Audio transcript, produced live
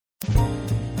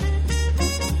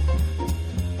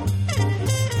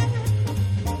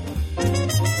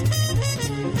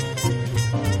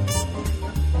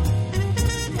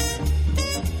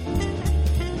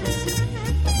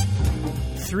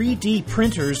3D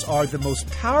printers are the most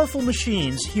powerful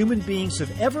machines human beings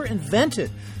have ever invented.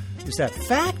 Is that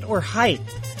fact or hype?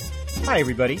 Hi,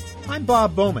 everybody. I'm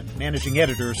Bob Bowman, Managing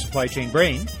Editor of Supply Chain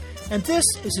Brain, and this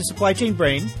is the Supply Chain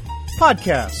Brain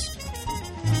podcast.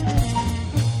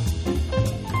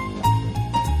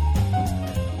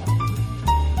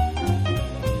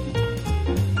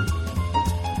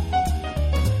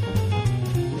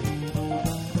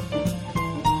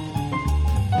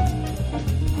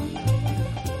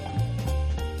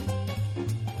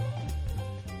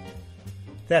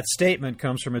 That statement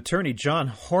comes from attorney John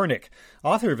Hornick,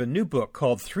 author of a new book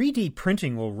called 3D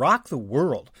Printing Will Rock the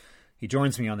World. He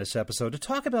joins me on this episode to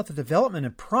talk about the development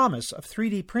and promise of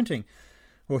 3D printing.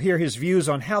 We'll hear his views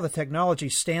on how the technology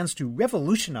stands to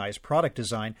revolutionize product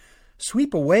design,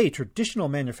 sweep away traditional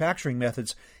manufacturing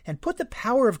methods, and put the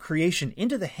power of creation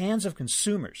into the hands of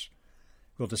consumers.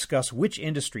 We'll discuss which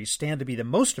industries stand to be the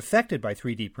most affected by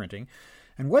 3D printing,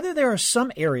 and whether there are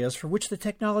some areas for which the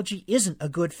technology isn't a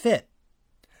good fit.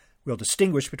 We'll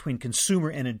distinguish between consumer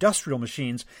and industrial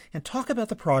machines and talk about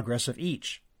the progress of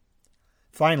each.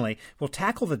 Finally, we'll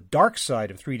tackle the dark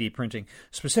side of 3D printing,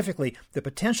 specifically the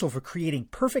potential for creating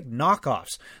perfect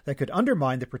knockoffs that could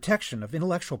undermine the protection of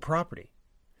intellectual property.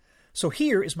 So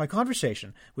here is my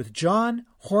conversation with John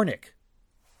Hornick.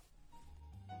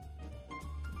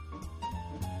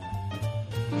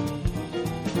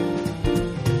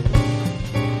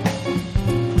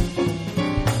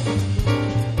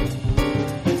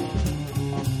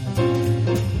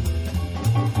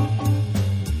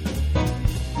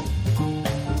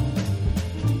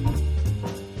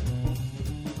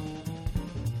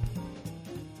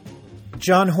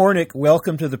 John Hornick,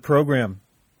 welcome to the program.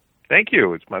 Thank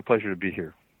you. It's my pleasure to be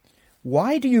here.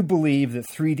 Why do you believe that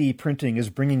 3D printing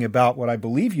is bringing about what I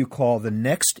believe you call the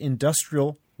next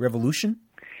industrial revolution?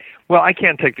 Well, I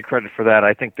can't take the credit for that.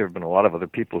 I think there have been a lot of other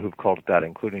people who've called it that,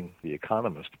 including The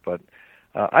Economist. But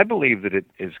I believe that it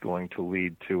is going to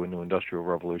lead to a new industrial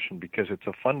revolution because it's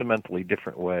a fundamentally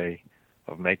different way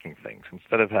of making things.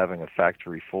 Instead of having a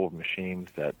factory full of machines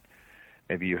that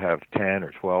maybe you have 10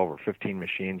 or 12 or 15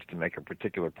 machines to make a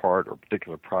particular part or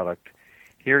particular product.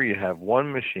 Here you have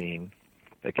one machine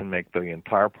that can make the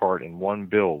entire part in one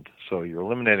build. So you're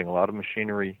eliminating a lot of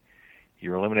machinery,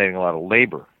 you're eliminating a lot of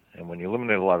labor. And when you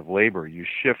eliminate a lot of labor, you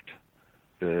shift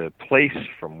the place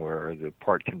from where the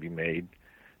part can be made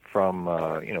from,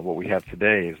 what we have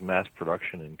today is mass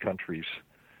production in countries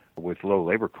with low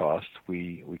labor costs.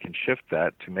 We can shift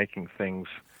that to making things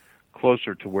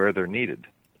closer to where they're needed,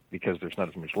 because there's not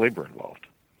as much labor involved.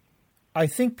 I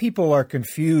think people are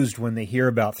confused when they hear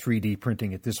about 3D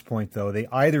printing at this point, though. They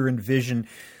either envision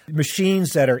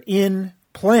machines that are in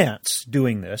plants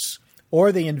doing this,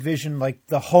 or they envision like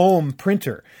the home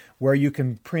printer, where you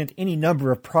can print any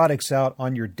number of products out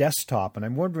on your desktop. And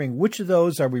I'm wondering, which of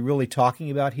those are we really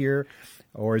talking about here?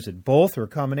 Or is it both, or a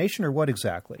combination, or what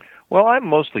exactly? Well, I'm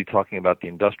mostly talking about the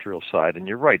industrial side, and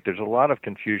you're right, there's a lot of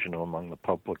confusion among the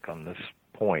public on this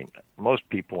point. Most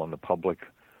people in the public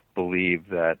believe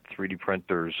that 3D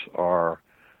printers are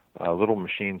little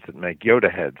machines that make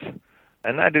Yoda heads.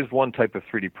 And that is one type of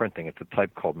 3D printing. It's a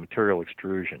type called material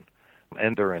extrusion.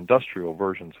 And there are industrial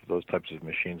versions of those types of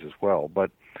machines as well. But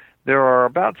there are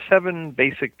about 7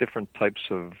 basic different types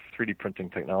of 3D printing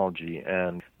technology,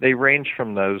 and they range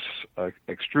from those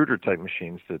extruder-type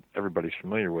machines that everybody's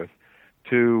familiar with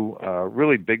to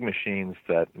really big machines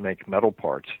that make metal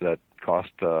parts that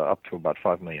cost up to about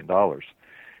 $5 million.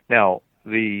 Now,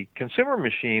 the consumer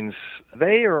machines,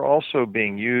 they are also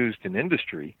being used in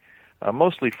industry,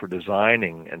 mostly for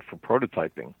designing and for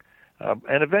prototyping.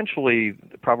 And eventually,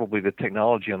 probably the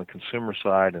technology on the consumer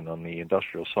side and on the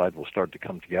industrial side will start to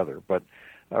come together. But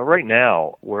right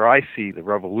now, where I see the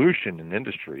revolution in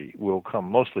industry will come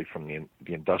mostly from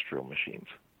the industrial machines.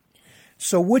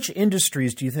 So which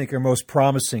industries do you think are most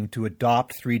promising to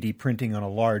adopt 3D printing on a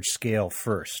large scale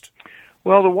first?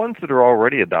 Well, the ones that are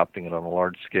already adopting it on a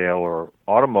large scale are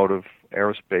automotive,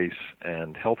 aerospace,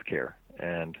 and healthcare.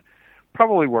 And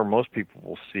probably where most people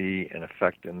will see an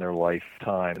effect in their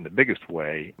lifetime in the biggest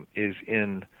way is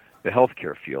in the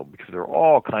healthcare field, because there are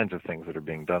all kinds of things that are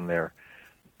being done there.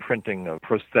 Printing of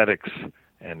prosthetics,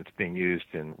 and it's being used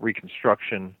in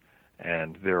reconstruction,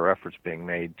 and there are efforts being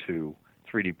made to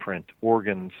 3D print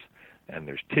organs, and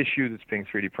there's tissue that's being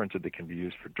 3D printed that can be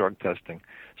used for drug testing.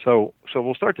 So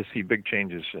we'll start to see big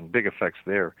changes and big effects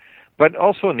there. But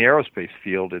also in the aerospace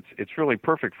field, it's really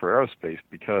perfect for aerospace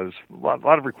because a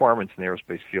lot of requirements in the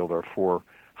aerospace field are for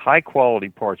high-quality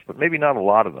parts, but maybe not a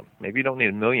lot of them. Maybe you don't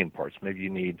need 1 million parts. Maybe you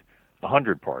need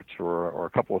 100 parts or a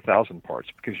couple of thousand parts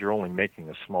because you're only making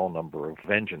a small number of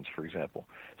engines, for example.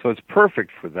 So it's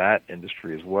perfect for that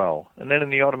industry as well. And then in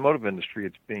the automotive industry,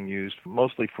 it's being used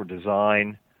mostly for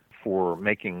design, for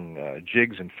making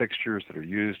jigs and fixtures that are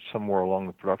used somewhere along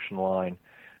the production line.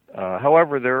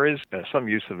 However, there is some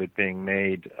use of it being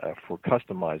made for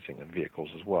customizing of vehicles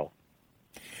as well.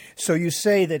 So you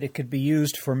say that it could be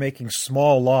used for making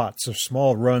small lots or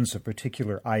small runs of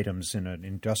particular items in an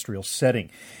industrial setting.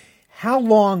 How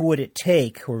long would it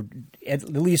take, or at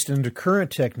least under current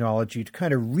technology, to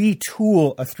kind of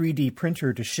retool a 3D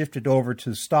printer to shift it over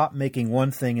to stop making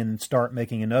one thing and start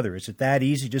making another? Is it that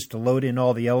easy just to load in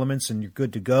all the elements and you're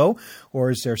good to go? Or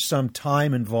is there some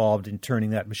time involved in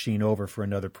turning that machine over for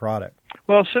another product?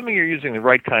 Well, assuming you're using the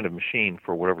right kind of machine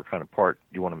for whatever kind of part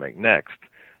you want to make next,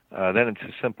 then it's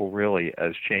as simple really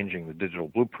as changing the digital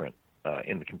blueprint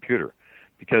in the computer.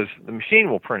 Because the machine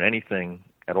will print anything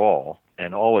at all,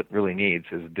 and all it really needs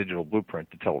is a digital blueprint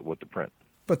to tell it what to print.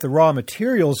 But the raw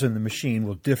materials in the machine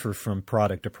will differ from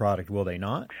product to product, will they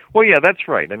not? Well, yeah, that's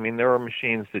right. I mean, there are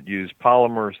machines that use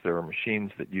polymers. There are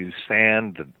machines that use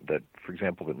sand, that for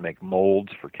example, that make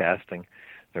molds for casting.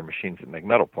 There are machines that make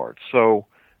metal parts. So,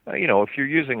 if you're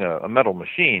using a metal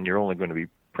machine, you're only going to be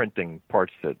printing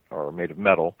parts that are made of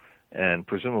metal, and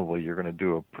presumably you're going to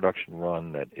do a production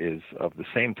run that is of the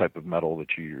same type of metal that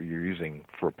you're using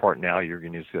for a part now. You're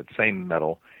going to use that same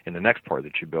metal in the next part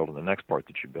that you build and the next part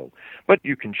that you build. But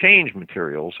you can change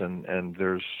materials, and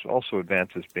there's also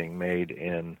advances being made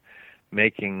in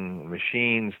making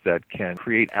machines that can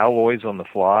create alloys on the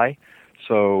fly.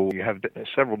 So you have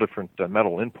several different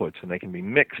metal inputs, and they can be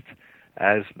mixed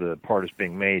as the part is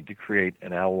being made to create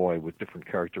an alloy with different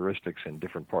characteristics in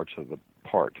different parts of the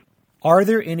part. Are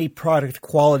there any product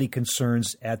quality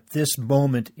concerns at this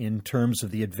moment in terms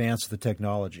of the advance of the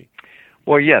technology?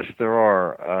 Well, yes, there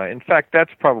are. In fact,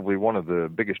 that's probably one of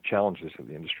the biggest challenges of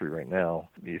the industry right now.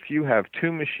 If you have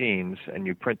two machines and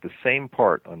you print the same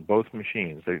part on both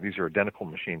machines, these are identical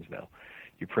machines now,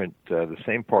 you print the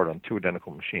same part on two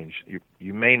identical machines,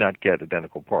 you may not get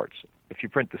identical parts. If you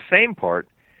print the same part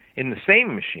in the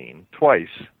same machine twice,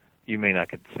 you may not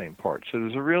get the same part. So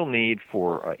there's a real need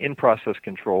for in-process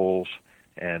controls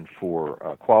and for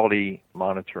quality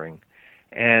monitoring.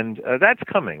 And that's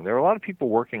coming. There are a lot of people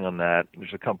working on that.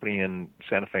 There's a company in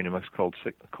Santa Fe, New Mexico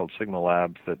called Sigma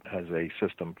Labs that has a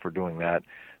system for doing that.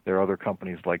 There are other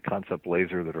companies like Concept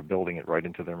Laser that are building it right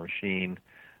into their machine.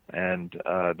 And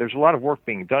there's a lot of work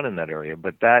being done in that area,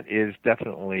 but that is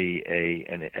definitely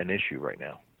an issue right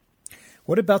now.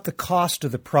 What about the cost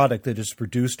of the product that is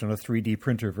produced on a 3D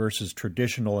printer versus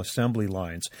traditional assembly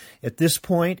lines? At this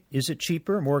point, is it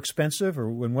cheaper, more expensive, or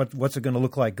what's it going to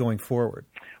look like going forward?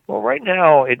 Well, right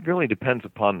now, it really depends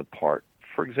upon the part.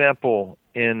 For example,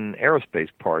 in aerospace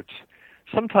parts,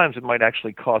 sometimes it might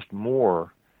actually cost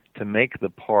more to make the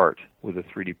part with a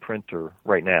 3D printer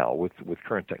right now with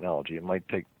current technology. It might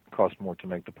cost more to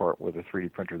make the part with a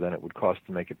 3D printer than it would cost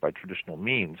to make it by traditional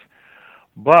means.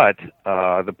 But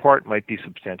the part might be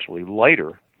substantially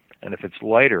lighter, and if it's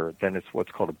lighter, then it's what's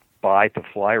called a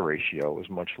buy-to-fly ratio is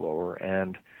much lower,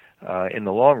 and in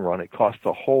the long run, it costs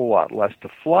a whole lot less to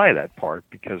fly that part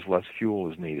because less fuel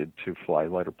is needed to fly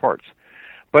lighter parts.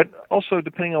 But also,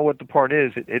 depending on what the part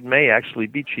is, it may actually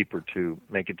be cheaper to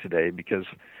make it today because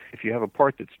if you have a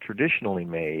part that's traditionally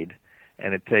made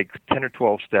and it takes 10 or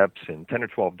 12 steps in 10 or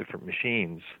 12 different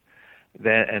machines,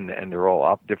 then and they're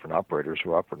all different operators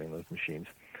who are operating those machines,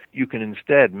 you can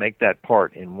instead make that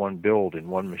part in one build in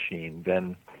one machine.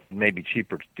 Then it may be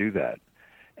cheaper to do that.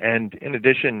 And in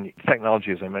addition,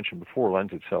 technology, as I mentioned before,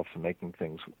 lends itself to making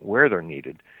things where they're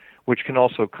needed, which can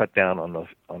also cut down on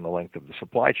the length of the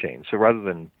supply chain. So rather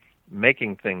than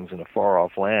making things in a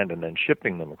far-off land and then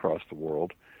shipping them across the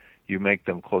world, you make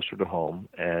them closer to home,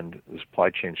 and the supply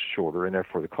chain is shorter, and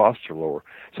therefore the costs are lower.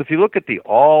 So if you look at the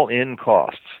all-in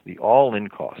costs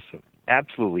of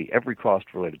absolutely every cost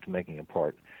related to making a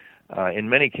part, in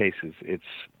many cases it's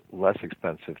less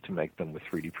expensive to make them with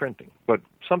 3D printing. But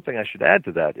something I should add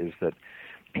to that is that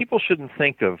people shouldn't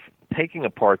think of taking a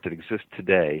part that exists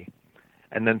today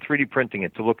and then 3D printing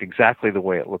it to look exactly the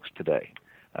way it looks today.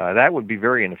 That would be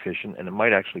very inefficient, and it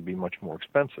might actually be much more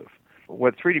expensive.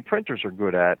 What 3D printers are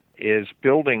good at is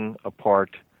building a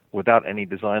part without any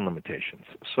design limitations.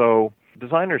 So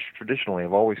designers traditionally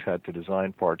have always had to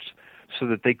design parts so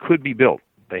that they could be built.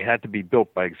 They had to be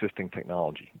built by existing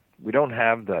technology. We don't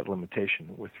have that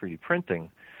limitation with 3D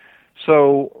printing.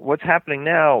 So what's happening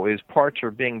now is parts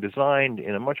are being designed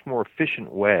in a much more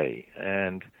efficient way,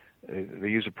 and they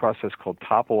use a process called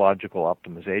topological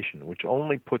optimization, which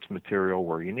only puts material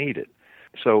where you need it.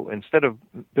 So instead of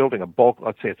building a bulk,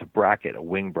 let's say it's a bracket, a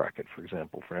wing bracket, for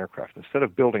example, for an aircraft, instead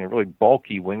of building a really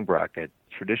bulky wing bracket,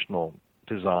 traditional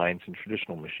designs and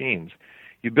traditional machines,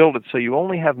 you build it so you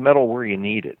only have metal where you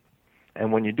need it.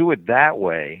 And when you do it that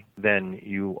way, then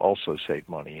you also save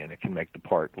money, and it can make the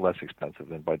part less expensive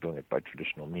than by doing it by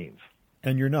traditional means.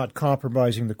 And you're not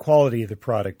compromising the quality of the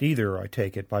product either, I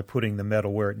take it, by putting the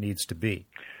metal where it needs to be.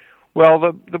 Well,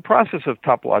 the process of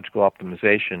topological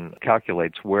optimization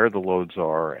calculates where the loads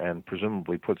are and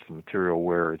presumably puts the material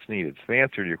where it's needed. So the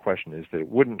answer to your question is that it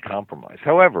wouldn't compromise.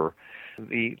 However,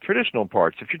 the traditional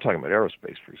parts, if you're talking about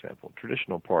aerospace, for example,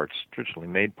 traditional parts, traditionally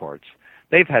made parts,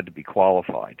 they've had to be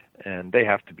qualified, and they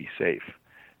have to be safe.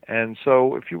 And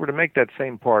so if you were to make that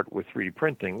same part with 3D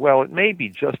printing, well, it may be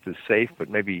just as safe, but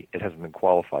maybe it hasn't been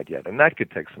qualified yet, and that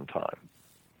could take some time.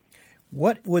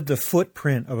 What would the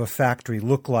footprint of a factory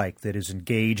look like that is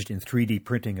engaged in 3D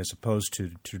printing as opposed to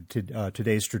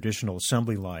today's traditional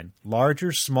assembly line?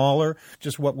 Larger, smaller?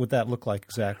 Just what would that look like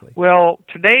exactly? Well,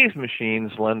 today's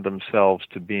machines lend themselves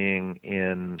to being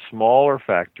in smaller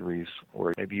factories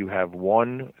where maybe you have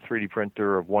one 3D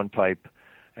printer of one type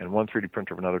and one 3D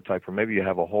printer of another type, or maybe you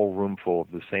have a whole room full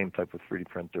of the same type of 3D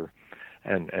printer,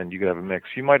 and you could have a mix.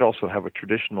 You might also have a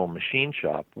traditional machine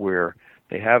shop where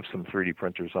they have some 3D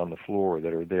printers on the floor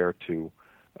that are there to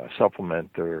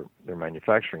supplement their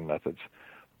manufacturing methods.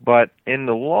 But in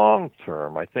the long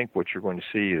term, I think what you're going to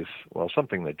see is, well,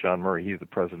 something that John Murray, he's the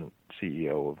president,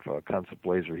 CEO of Concept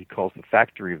Laser, he calls the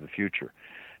factory of the future.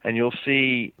 And you'll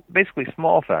see basically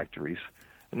small factories,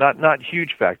 not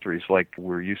huge factories like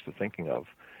we're used to thinking of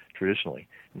traditionally.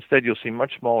 Instead, you'll see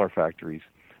much smaller factories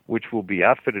which will be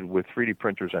outfitted with 3D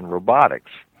printers and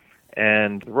robotics.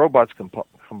 And the robots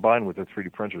combined with the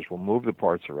 3D printers will move the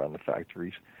parts around the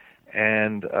factories.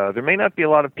 And there may not be a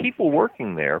lot of people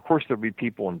working there. Of course, there'll be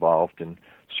people involved in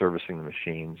servicing the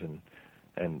machines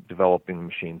and developing the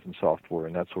machines and software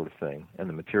and that sort of thing, and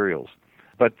the materials.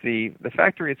 But the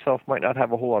factory itself might not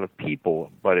have a whole lot of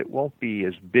people, but it won't be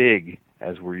as big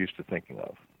as we're used to thinking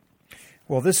of.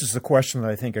 Well, this is the question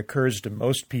that I think occurs to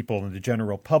most people in the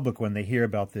general public when they hear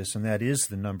about this, and that is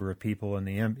the number of people and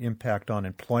the impact on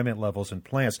employment levels in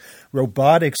plants.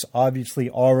 Robotics obviously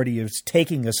already is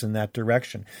taking us in that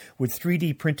direction. Would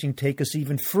 3D printing take us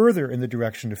even further in the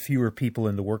direction of fewer people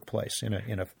in the workplace in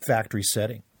a factory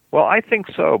setting? Well, I think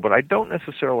so, but I don't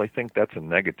necessarily think that's a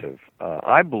negative.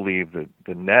 I believe that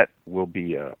the net will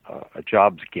be a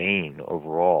jobs gain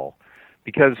overall,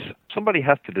 because somebody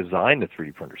has to design the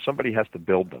 3D printers. Somebody has to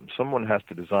build them. Someone has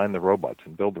to design the robots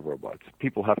and build the robots.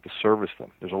 People have to service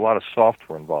them. There's a lot of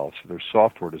software involved, so there's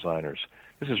software designers.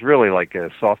 This is really like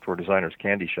a software designer's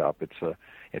candy shop.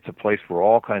 It's a place where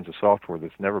all kinds of software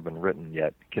that's never been written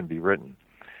yet can be written.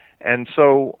 And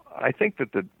so I think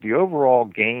that the overall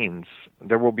gains,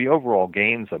 there will be overall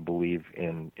gains, I believe,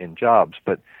 in jobs.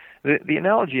 But the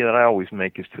analogy that I always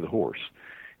make is to the horse.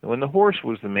 When the horse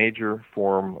was the major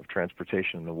form of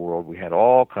transportation in the world, we had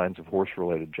all kinds of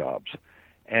horse-related jobs.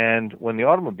 And when the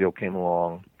automobile came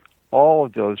along, all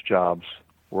of those jobs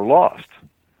were lost.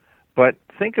 But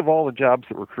think of all the jobs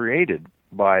that were created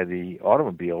by the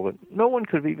automobile that no one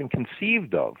could have even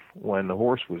conceived of when the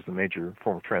horse was the major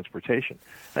form of transportation.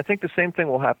 I think the same thing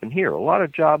will happen here. A lot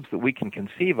of jobs that we can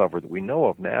conceive of or that we know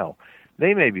of now,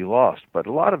 they may be lost, but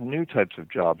a lot of new types of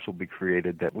jobs will be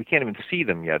created that we can't even see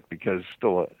them yet because it's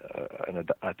still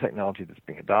a technology that's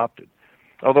being adopted.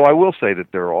 Although I will say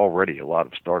that there are already a lot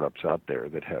of startups out there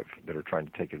that are trying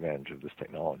to take advantage of this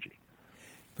technology.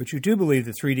 But you do believe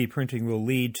that 3D printing will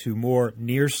lead to more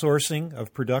near sourcing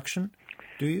of production,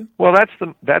 do you? Well,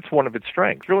 that's one of its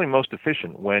strengths. It's really most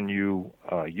efficient when you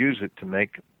use it to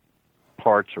make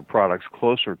parts or products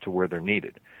closer to where they're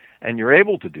needed. And you're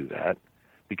able to do that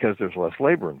because there's less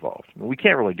labor involved. I mean, we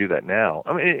can't really do that now.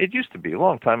 I mean, it used to be a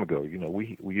long time ago. You know,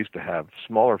 we used to have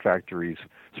smaller factories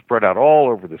spread out all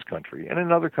over this country and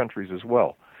in other countries as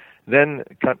well. Then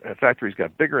factories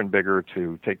got bigger and bigger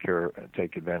to take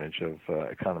advantage of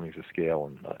economies of scale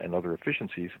and other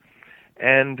efficiencies.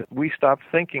 And we stopped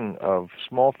thinking of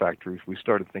small factories. We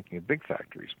started thinking of big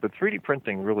factories. But 3D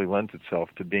printing really lends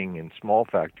itself to being in small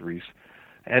factories,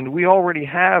 and we already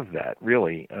have that,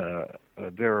 really.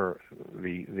 The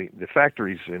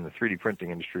factories in the 3D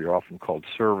printing industry are often called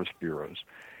service bureaus,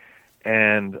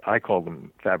 and I call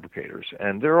them fabricators.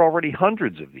 And there are already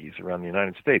hundreds of these around the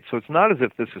United States. So it's not as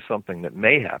if this is something that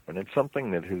may happen. It's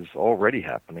something that is already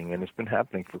happening, and it's been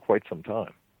happening for quite some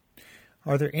time.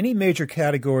 Are there any major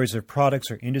categories of products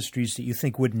or industries that you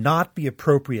think would not be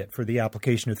appropriate for the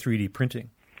application of 3D printing?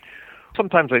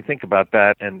 Sometimes I think about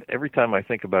that, and every time I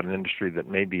think about an industry that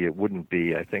maybe it wouldn't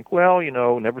be, I think, well,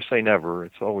 never say never.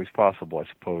 It's always possible, I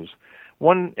suppose.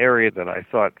 One area that I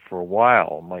thought for a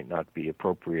while might not be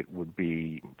appropriate would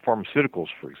be pharmaceuticals,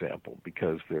 for example,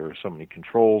 because there are so many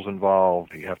controls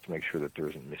involved. You have to make sure that there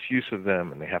isn't misuse of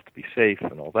them, and they have to be safe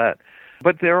and all that.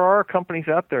 But there are companies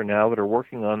out there now that are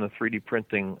working on the 3D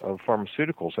printing of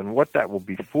pharmaceuticals, and what that will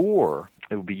be for,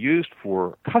 it will be used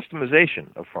for customization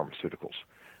of pharmaceuticals.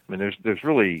 I mean, there's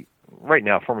really, right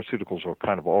now, pharmaceuticals are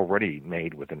kind of already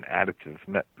made with an additive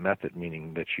method,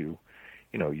 meaning that you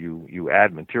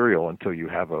add material until you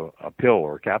have a pill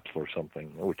or a capsule or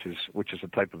something, which is a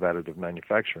type of additive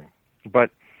manufacturing.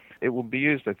 But it will be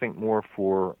used, I think, more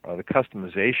for the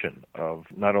customization of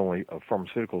not only of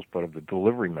pharmaceuticals, but of the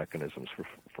delivery mechanisms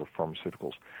for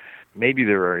pharmaceuticals. Maybe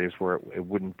there are areas where it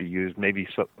wouldn't be used, maybe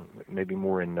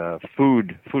more in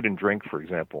food and drink, for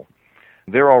example.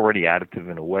 They're already additive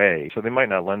in a way, so they might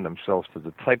not lend themselves to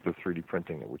the type of 3D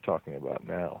printing that we're talking about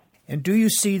now. And do you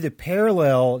see the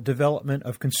parallel development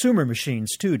of consumer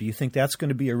machines, too? Do you think that's going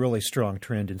to be a really strong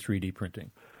trend in 3D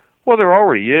printing? Well, there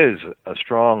already is a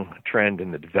strong trend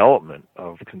in the development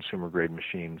of consumer-grade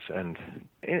machines. And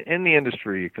in the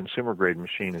industry, a consumer-grade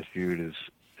machine is viewed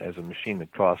as a machine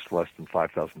that costs less than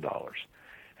 $5,000.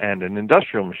 And an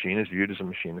industrial machine is viewed as a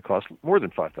machine that costs more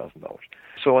than $5,000.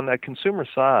 So on that consumer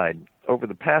side, over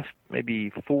the past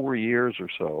maybe 4 years or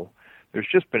so, there's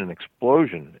just been an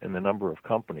explosion in the number of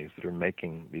companies that are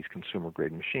making these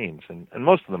consumer-grade machines. And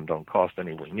most of them don't cost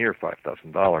anywhere near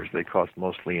 $5,000. They cost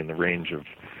mostly in the range of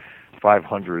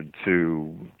 $500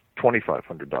 to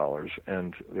 $2,500.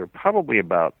 And there are probably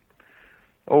about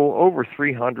over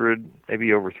 300,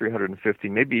 maybe over 350,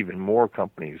 maybe even more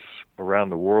companies around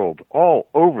the world, all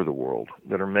over the world,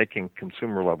 that are making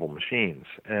consumer-level machines.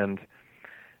 And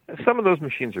some of those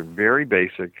machines are very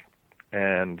basic,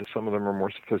 and some of them are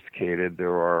more sophisticated.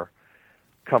 There are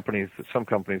some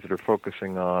companies that are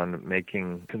focusing on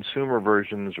making consumer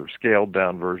versions or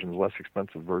scaled-down versions, less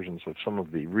expensive versions of some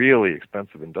of the really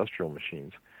expensive industrial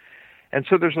machines. And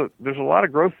so there's a lot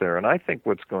of growth there, and I think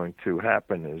what's going to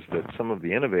happen is that some of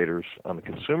the innovators on the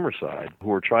consumer side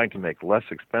who are trying to make less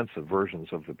expensive versions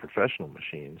of the professional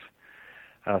machines,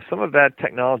 some of that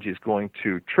technology is going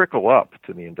to trickle up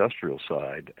to the industrial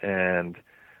side, and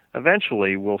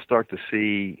eventually we'll start to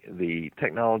see the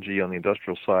technology on the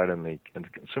industrial side and the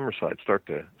consumer side start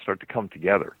to come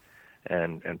together,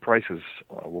 and prices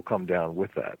will come down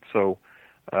with that. So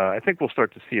I think we'll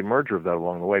start to see a merger of that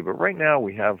along the way. But right now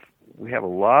we have a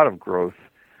lot of growth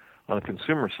on the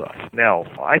consumer side. Now,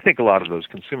 I think a lot of those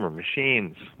consumer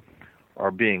machines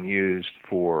are being used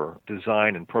for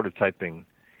design and prototyping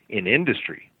in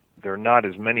industry. There are not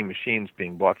as many machines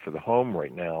being bought for the home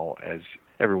right now as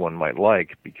everyone might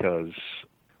like because,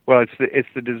 well, it's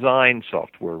the design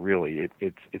software, really.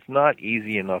 It's not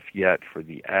easy enough yet for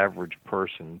the average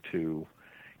person to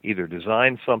either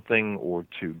design something or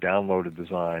to download a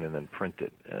design and then print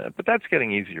it. But that's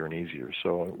getting easier and easier.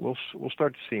 So we'll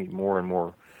start to see more and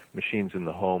more machines in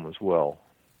the home as well.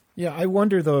 Yeah, I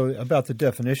wonder, though, about the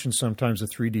definition sometimes of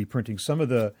 3D printing. Some of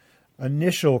the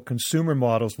initial consumer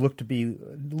models look to be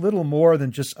little more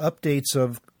than just updates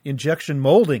of injection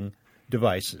molding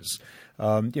devices.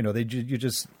 You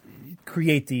just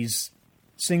create these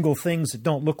single things that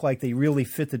don't look like they really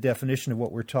fit the definition of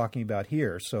what we're talking about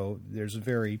here. So there's a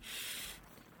very,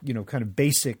 kind of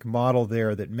basic model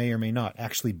there that may or may not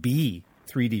actually be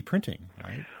 3D printing,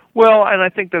 right? Well, and I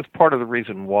think that's part of the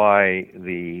reason why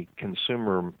the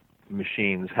consumer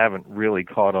machines haven't really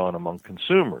caught on among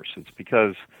consumers. It's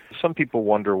because some people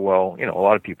wonder, well, a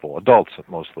lot of people, adults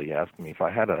mostly, ask me, if I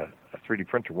had a 3D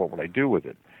printer, what would I do with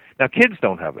it? Now, kids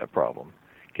don't have that problem.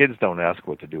 Kids don't ask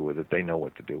what to do with it. They know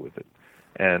what to do with it.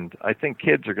 And I think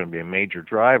kids are going to be a major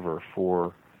driver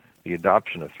for the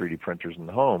adoption of 3D printers in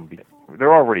the home.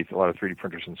 There are already a lot of 3D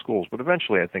printers in schools, but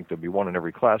eventually I think there'll be one in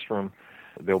every classroom.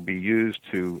 They'll be used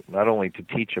to not only to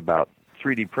teach about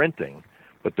 3D printing,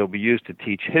 but they'll be used to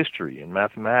teach history and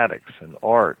mathematics and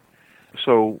art.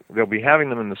 So they'll be having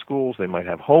them in the schools. They might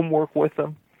have homework with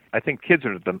them. I think kids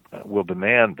will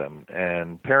demand them,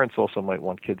 and parents also might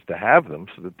want kids to have them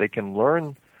so that they can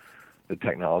learn the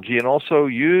technology and also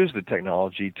use the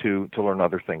technology to learn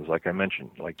other things, like I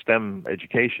mentioned, like STEM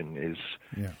education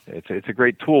it's a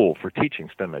great tool for teaching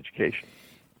STEM education.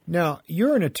 Now,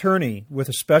 you're an attorney with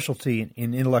a specialty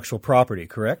in intellectual property,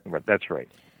 correct? That's right.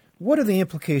 What are the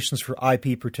implications for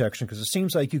IP protection? Because it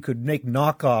seems like you could make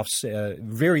knockoffs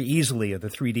very easily of the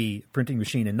 3D printing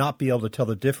machine and not be able to tell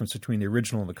the difference between the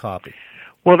original and the copy.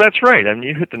 Well, that's right. I mean,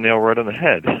 you hit the nail right on the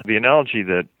head. The analogy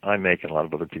that I make and a lot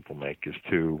of other people make is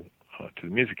to the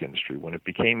music industry. When it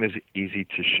became as easy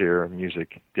to share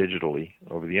music digitally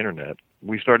over the Internet,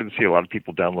 we started to see a lot of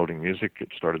people downloading music. It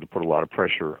started to put a lot of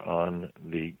pressure on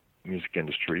the music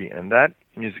industry, and that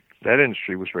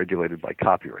industry was regulated by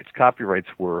copyrights. Copyrights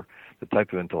were the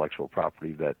type of intellectual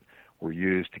property that were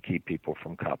used to keep people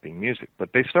from copying music.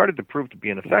 But they started to prove to be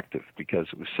ineffective because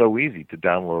it was so easy to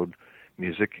download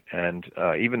music, and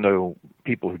even though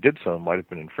people who did so might have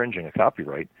been infringing a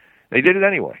copyright, they did it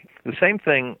anyway. The same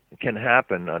thing can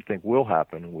happen, I think will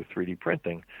happen, with 3D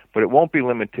printing, but it won't be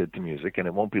limited to music, and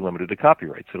it won't be limited to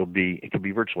copyrights. It can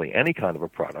be virtually any kind of a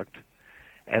product,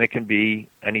 and it can be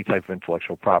any type of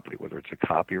intellectual property, whether it's a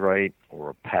copyright or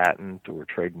a patent or a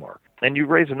trademark. And you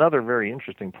raise another very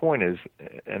interesting point,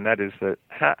 and that is that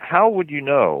how would you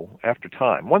know after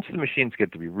time, once the machines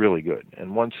get to be really good,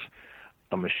 and once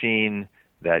a machine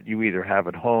that you either have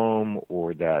at home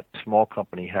or that small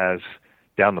company has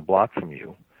down the block from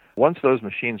you, once those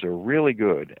machines are really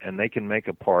good and they can make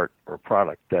a part or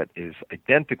product that is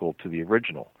identical to the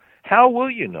original, how will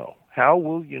you know? How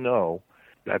will you know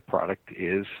that product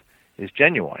is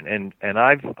genuine? And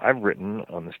I've written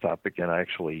on this topic, and I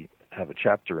actually have a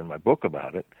chapter in my book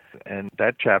about it, and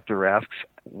that chapter asks,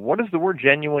 what does the word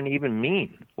genuine even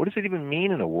mean? What does it even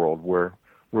mean in a world where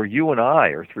you and I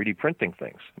are 3D printing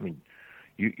things? I mean,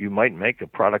 you might make a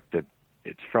product that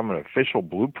it's from an official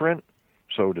blueprint,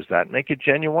 so does that make it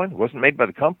genuine? It wasn't made by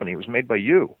the company, it was made by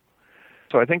you.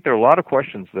 So I think there are a lot of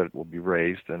questions that will be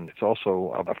raised, and it's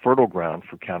also a fertile ground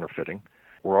for counterfeiting.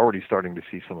 We're already starting to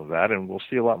see some of that, and we'll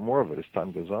see a lot more of it as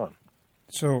time goes on.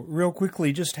 So real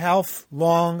quickly, just how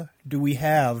long do we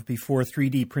have before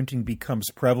 3D printing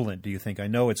becomes prevalent, do you think? I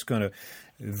know it's going to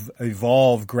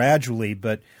evolve gradually,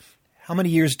 but how many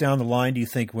years down the line do you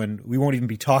think when we won't even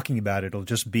be talking about it, it'll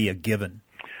just be a given?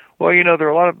 Well,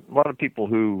 there are a lot of people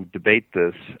who debate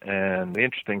this, and the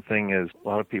interesting thing is a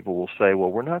lot of people will say,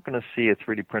 well, we're not going to see a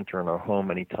 3D printer in our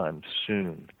home anytime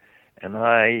soon. And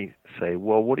I say,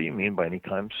 well, what do you mean by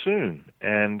anytime soon?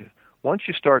 And once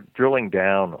you start drilling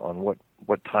down on what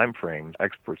time frame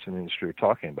experts in the industry are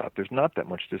talking about, there's not that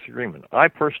much disagreement. I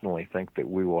personally think that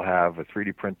we will have a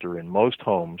 3D printer in most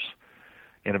homes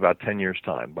in about 10 years'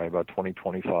 time, by about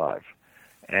 2025.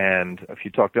 And if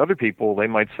you talk to other people, they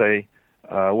might say,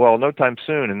 well, no time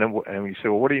soon. And you say,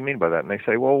 well, what do you mean by that? And they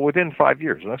say, well, within 5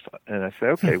 years. And I say,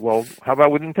 okay, well, how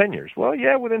about within 10 years? Well,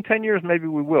 yeah, within 10 years, maybe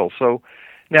we will. So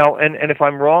now, and if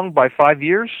I'm wrong by 5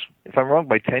 years, if I'm wrong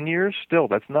by 10 years, still,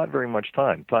 that's not very much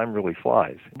time. Time really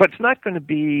flies. But it's not going to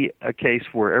be a case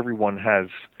where everyone has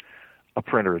a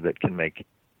printer that can make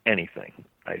anything.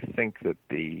 I think that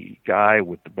the guy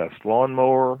with the best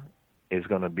lawnmower is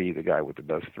going to be the guy with the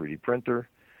best 3D printer.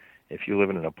 If you live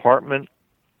in an apartment,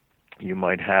 you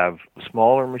might have a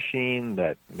smaller machine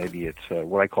that maybe it's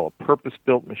what I call a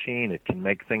purpose-built machine. It can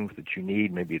make things that you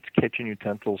need. Maybe it's kitchen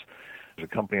utensils. There's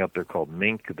a company out there called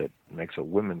Mink that makes a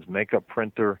women's makeup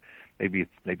printer. Maybe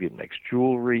it makes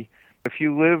jewelry. If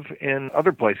you live in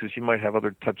other places, you might have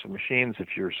other types of machines. If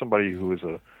you're somebody who is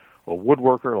a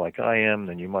woodworker like I am,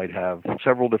 then you might have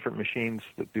several different machines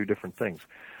that do different things.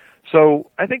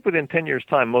 So I think within 10 years'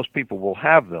 time, most people will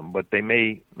have them, but they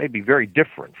may be very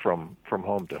different from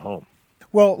home to home.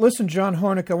 Well, listen, John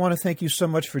Hornick, I want to thank you so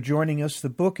much for joining us. The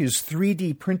book is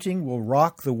 3D Printing Will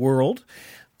Rock the World.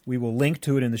 We will link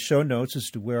to it in the show notes as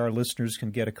to where our listeners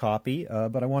can get a copy.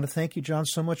 But I want to thank you, John,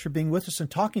 so much for being with us and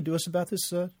talking to us about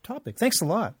this topic. Thanks a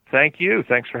lot. Thank you.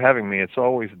 Thanks for having me. It's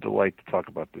always a delight to talk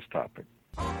about this topic.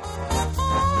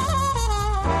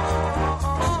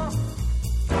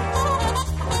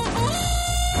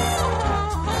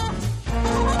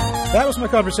 That was my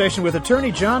conversation with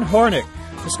attorney John Hornick,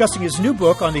 discussing his new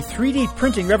book on the 3D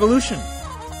printing revolution.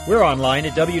 We're online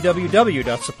at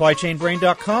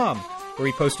www.supplychainbrain.com, where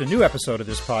we post a new episode of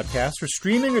this podcast for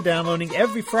streaming or downloading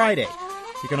every Friday.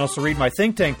 You can also read my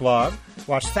Think Tank blog,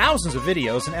 watch thousands of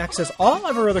videos, and access all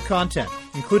of our other content,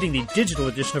 including the digital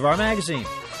edition of our magazine.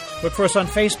 Look for us on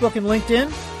Facebook and LinkedIn,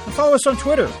 and follow us on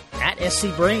Twitter,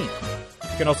 @SCBrain.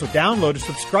 You can also download and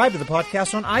subscribe to the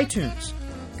podcast on iTunes.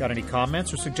 Got any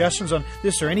comments or suggestions on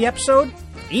this or any episode?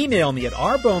 Email me at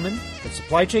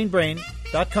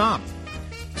rbowman@supplychainbrain.com.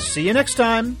 See you next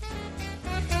time.